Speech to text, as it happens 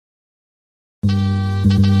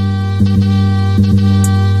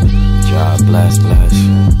Jahb, blast.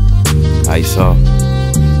 Ice off.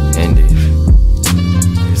 Indies.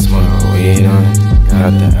 Smoke weed on.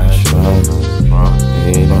 Got the ash on.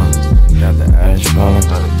 Weed on. Got the ash on.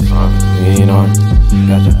 Weed on.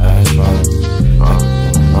 Got the ash on.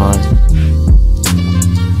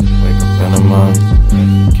 Wake up in the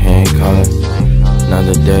morning. Can't call it.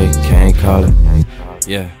 Another day. Can't call it.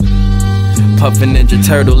 Yeah. Puffin' Ninja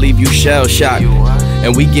Turtle leave you shell shocked.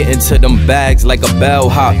 And we get into them bags like a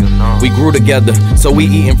bellhop. We grew together, so we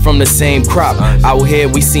eatin' from the same crop. Out here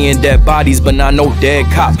we seeing dead bodies, but not no dead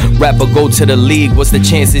cop. Rapper go to the league, what's the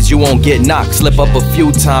chances you won't get knocked? Slip up a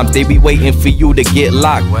few times, they be waiting for you to get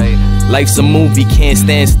locked. Life's a movie, can't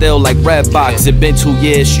stand still like Redbox. It been 2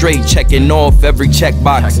 years straight, checking off every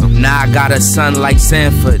checkbox. Now I got a son like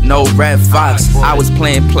Sanford, no Red Fox. I was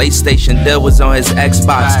playing PlayStation, Dill was on his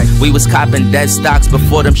Xbox. We was copping dead stocks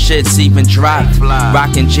before them shits even dropped.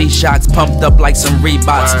 Rockin' G-Shocks, pumped up like some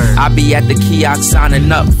Reeboks. I be at the kiosk signing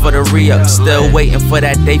up for the re-up. Still waiting for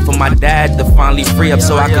that day for my dad to finally free up,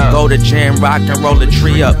 so I can go to Jam Rock and roll a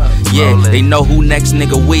tree up. Yeah, they know who next,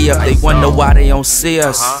 nigga, we up. They wonder why they don't see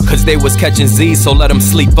us. Cause they was catching Z's, so let them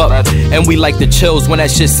sleep up. And we like the chills when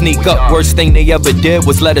that shit sneak up. Worst thing they ever did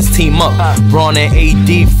was let us team up. Braun and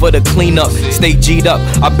AD for the cleanup. Stay G'd up.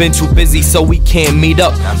 I've been too busy, so we can't meet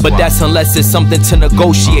up. But that's unless it's something to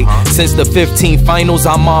negotiate. Since the 15 finals,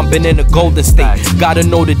 our mom been in the Golden State. Gotta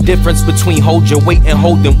know the difference between hold your weight and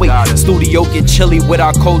holding weight. Studio get chilly with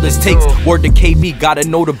our coldest takes. Word to KB, gotta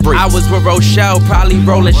know the breaks. I was with Rochelle, probably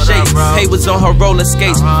rolling shakes. Hay was on her roller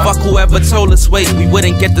skates. Fuck whoever told us wait, we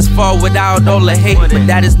wouldn't get this far without all the hate. But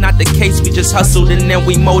that is not the case, we just hustled and then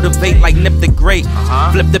we motivate like Nip the Great.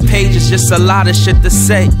 Flip the page, it's just a lot of shit to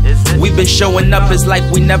say. We been showing up, it's like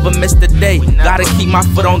we never missed a day. Gotta keep my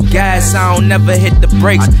foot on gas, I don't never hit the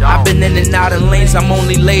brakes. I've been in and out of lanes, I'm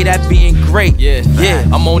only late at being great. Yeah,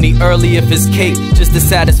 I'm only early if it's cake, just to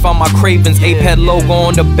satisfy my cravings. Ape had logo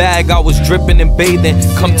on the bag, I was dripping and bathing.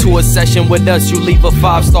 Come to a session with us, you leave a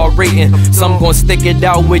 5-star rating. Some gon' stick it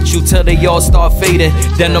out with you till they all start fading.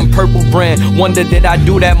 Then them purple brand, wonder did I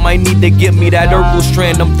do that? Might need to get me that herbal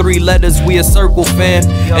strand. Them 3 letters, we a circle fan.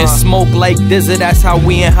 And smoke like Dizzy, that's how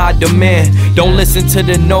we in high demand. Don't listen to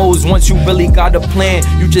the no's, once you really got a plan,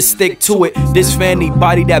 you just stick to it. This for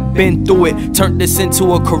anybody that been through it. Turned this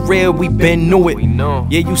into a career, we been knew it.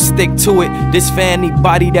 Yeah, you stick to it. This for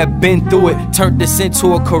anybody that been through it. Turned this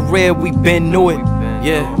into a career, we been knew it.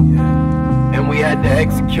 Yeah. And we had to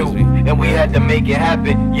execute, and we had to make it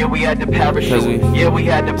happen. Yeah, we had to parachute. Yeah, we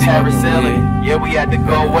had to parasailing. Yeah, we had to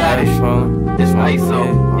go at it. It's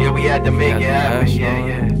ISO. Yeah, we had to make it happen.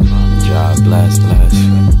 Yeah. Jahb, blast.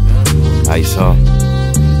 Ice off.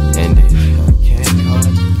 Indies. Smoke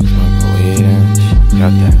weed.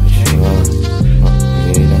 Got that.